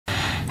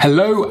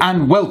Hello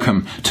and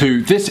welcome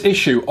to this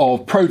issue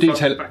of Pro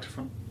Detail. Back to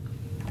front.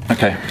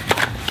 Okay.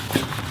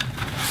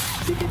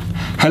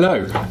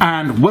 Hello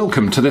and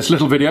welcome to this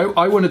little video.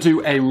 I want to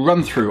do a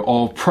run through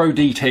of Pro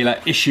Detailer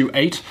issue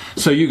 8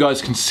 so you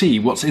guys can see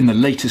what's in the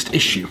latest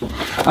issue.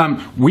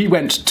 We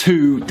went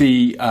to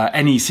the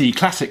NEC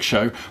Classic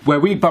show where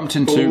we bumped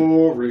into...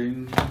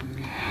 Boring.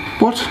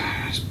 What?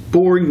 It's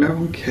boring, no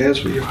one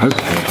cares what you're...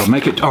 Okay,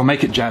 I'll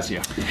make it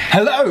jazzier.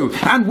 Hello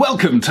and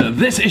welcome to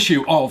this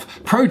issue of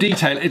Pro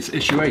Detail. It's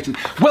issue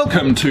 8.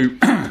 Welcome to...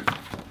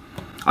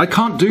 I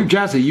can't do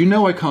jazzy. You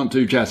know I can't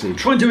do jazzy.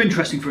 Try and do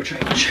interesting for a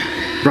change.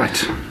 Right.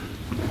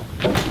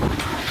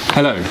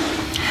 Hello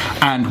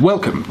and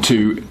welcome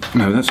to...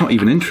 No, that's not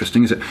even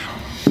interesting, is it?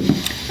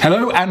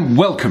 Hello and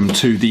welcome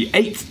to the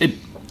 8th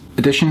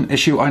edition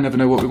issue. I never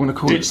know what we want to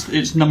call it.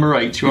 It's number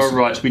 8. You are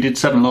right. We did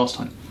 7 last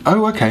time.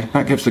 Oh, okay.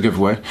 That gives the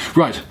giveaway.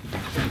 Right.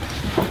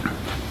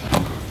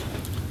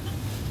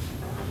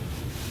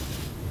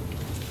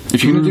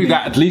 If you're going to do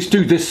that, at least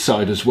do this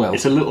side as well.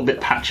 It's a little bit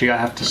patchy, I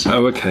have to say.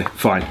 Oh, okay.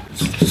 Fine.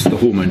 It's the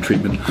hormone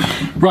treatment.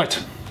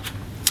 Right.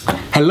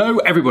 Hello,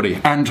 everybody,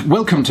 and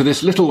welcome to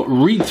this little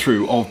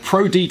read-through of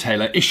Pro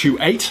Detailer issue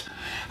 8.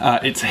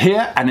 It's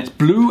here, and it's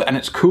blue, and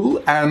it's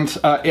cool, and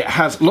it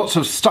has lots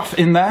of stuff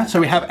in there.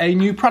 So we have a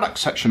new product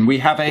section. We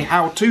have a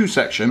how-to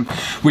section,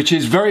 which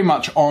is very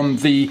much on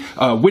the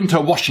winter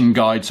washing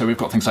guide. So we've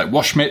got things like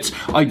wash mitts.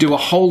 I do a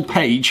whole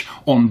page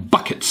on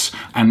buckets,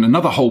 and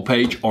another whole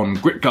page on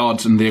grip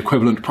guards and the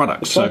equivalent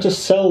products. Try to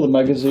sell the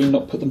magazine,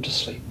 not put them to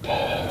sleep.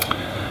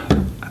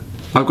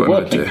 I've got an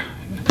idea.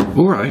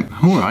 All right,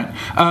 all right.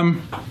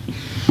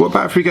 What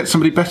about if we get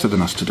somebody better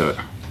than us to do it?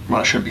 Well,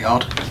 that shouldn't be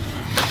hard.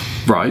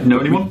 Right. Know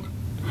anyone?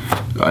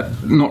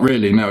 Not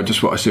really, no,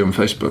 just what I see on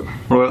Facebook.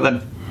 All right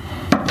then.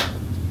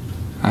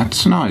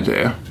 That's an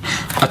idea.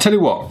 I tell you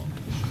what,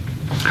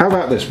 how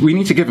about this? We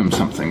need to give them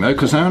something though,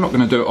 because they're not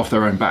going to do it off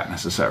their own back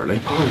necessarily.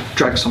 I'll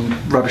drag some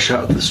rubbish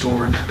out of the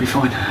store and be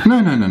fine.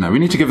 No, we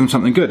need to give them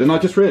something good. And I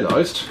just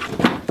realised,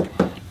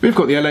 we've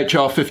got the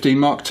LHR15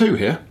 MKII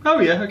here. Oh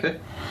yeah, okay.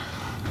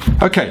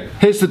 Okay,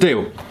 here's the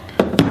deal.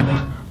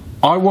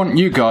 I want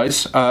you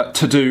guys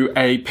to do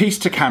a piece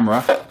to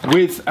camera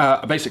with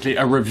basically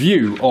a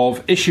review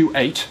of issue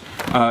 8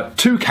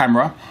 to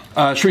camera.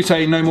 Should we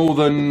say no more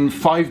than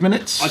 5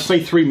 minutes? I'd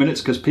say 3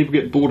 minutes because people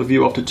get bored of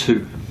you after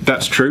 2.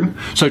 That's true.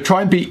 So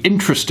try and be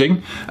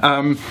interesting.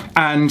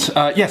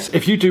 Yes,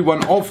 if you do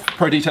one of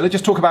Pro Detailer,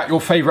 just talk about your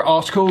favourite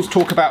articles,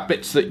 talk about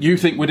bits that you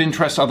think would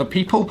interest other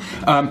people.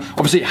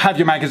 Obviously, have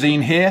your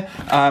magazine here,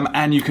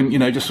 and you can,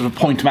 just sort of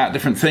point them out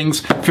different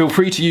things. Feel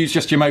free to use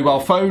just your mobile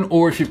phone,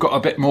 or if you've got a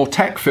bit more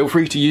tech, feel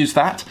free to use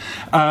that.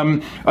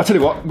 I'll tell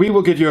you what, we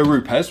will give you a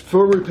Rupes.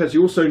 For a Rupes,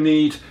 you also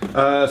need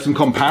some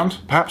compound,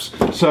 perhaps.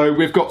 So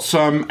we've got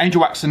some Angel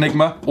Wax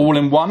Enigma all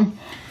in one.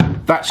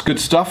 That's good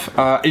stuff.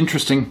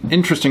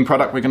 Interesting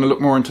product. We're going to look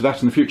more into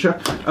that in the future.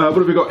 What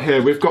have we got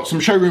here? We've got some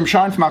Showroom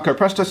Shine from Alco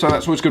Presta, so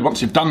that's always good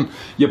once you've done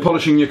your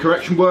polishing, your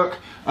correction work.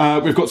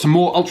 We've got some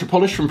more Ultra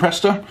Polish from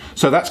Presta,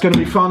 so that's going to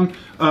be fun.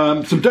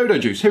 Some Dodo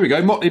Juice. Here we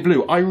go, Motley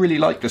Blue. I really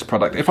like this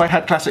product. If I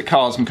had classic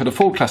cars and could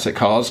afford classic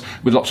cars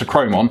with lots of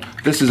chrome on,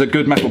 this is a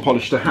good metal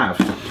polish to have.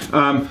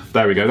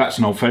 There we go, that's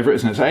an old favourite,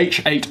 isn't it? It's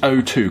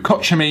H802,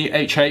 Kochami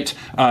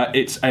H8.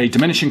 It's a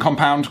diminishing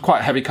compound,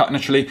 quite a heavy cut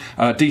initially.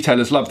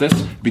 Detailers love this.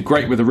 It'd be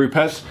great with a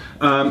Rupes.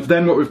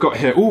 Then what we've got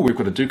here, oh, we've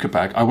got a Duca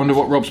bag. I wonder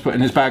what Rob's put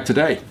in his bag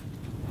today.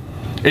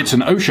 It's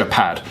an OSHA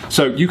pad.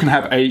 So you can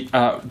have a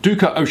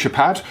Duca OSHA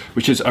pad,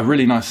 which is a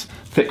really nice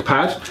thick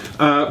pad.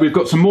 We've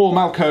got some more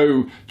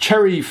Malco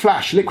Cherry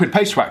Flash liquid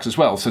paste wax as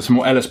well, so some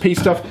more LSP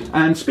stuff.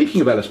 And speaking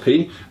of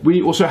LSP,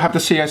 we also have the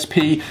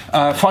CSP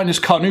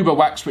Finest Carnauba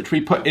wax, which we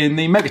put in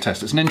the Mega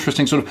Test. It's an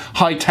interesting sort of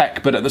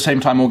high-tech, but at the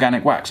same time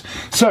organic wax.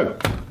 So,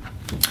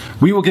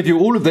 we will give you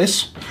all of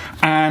this,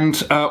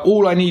 and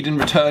all I need in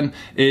return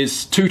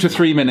is 2 to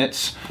 3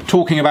 minutes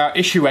talking about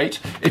issue 8.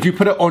 If you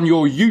put it on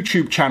your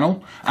YouTube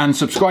channel and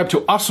subscribe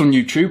to us on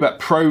YouTube at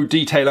Pro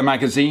Detailer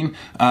Magazine,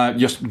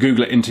 just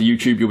Google it into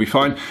YouTube, you'll be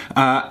fine.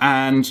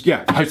 And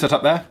yeah, post that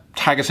up there,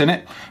 tag us in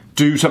it,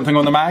 do something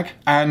on the mag,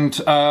 and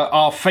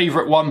our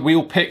favourite one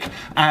we'll pick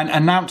and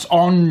announce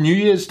on New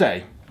Year's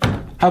Day.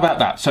 How about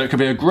that? So it could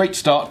be a great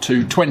start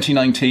to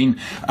 2019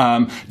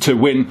 to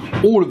win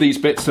all of these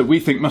bits that we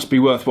think must be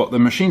worth, what, the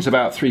machine's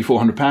about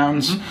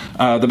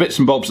 £300-400, the bits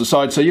and bobs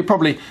aside, so you're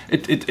probably,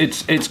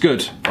 it's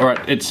good, all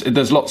right,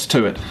 there's lots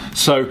to it.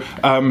 So,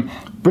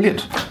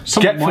 brilliant.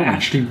 Someone might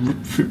actually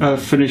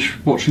finish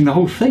watching the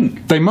whole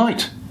thing. They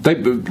might.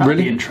 That'd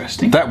be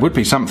interesting. That would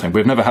be something.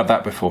 We've never had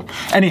that before.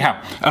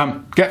 Anyhow,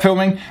 get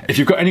filming. If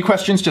you've got any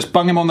questions, just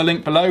bung them on the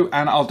link below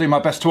and I'll do my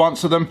best to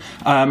answer them.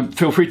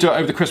 Feel free to do it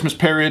over the Christmas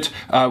period.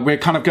 We're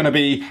kind of going to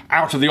be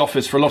out of the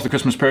office for a lot of the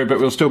Christmas period, but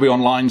we'll still be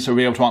online, so we'll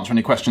be able to answer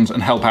any questions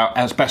and help out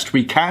as best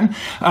we can.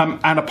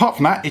 And apart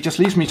from that, it just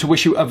leaves me to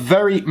wish you a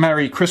very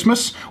Merry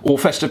Christmas or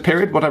festive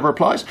period, whatever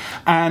applies,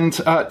 and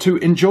to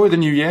enjoy the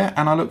new year,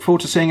 and I look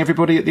forward to seeing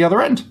everybody at the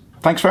other end.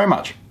 Thanks very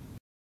much.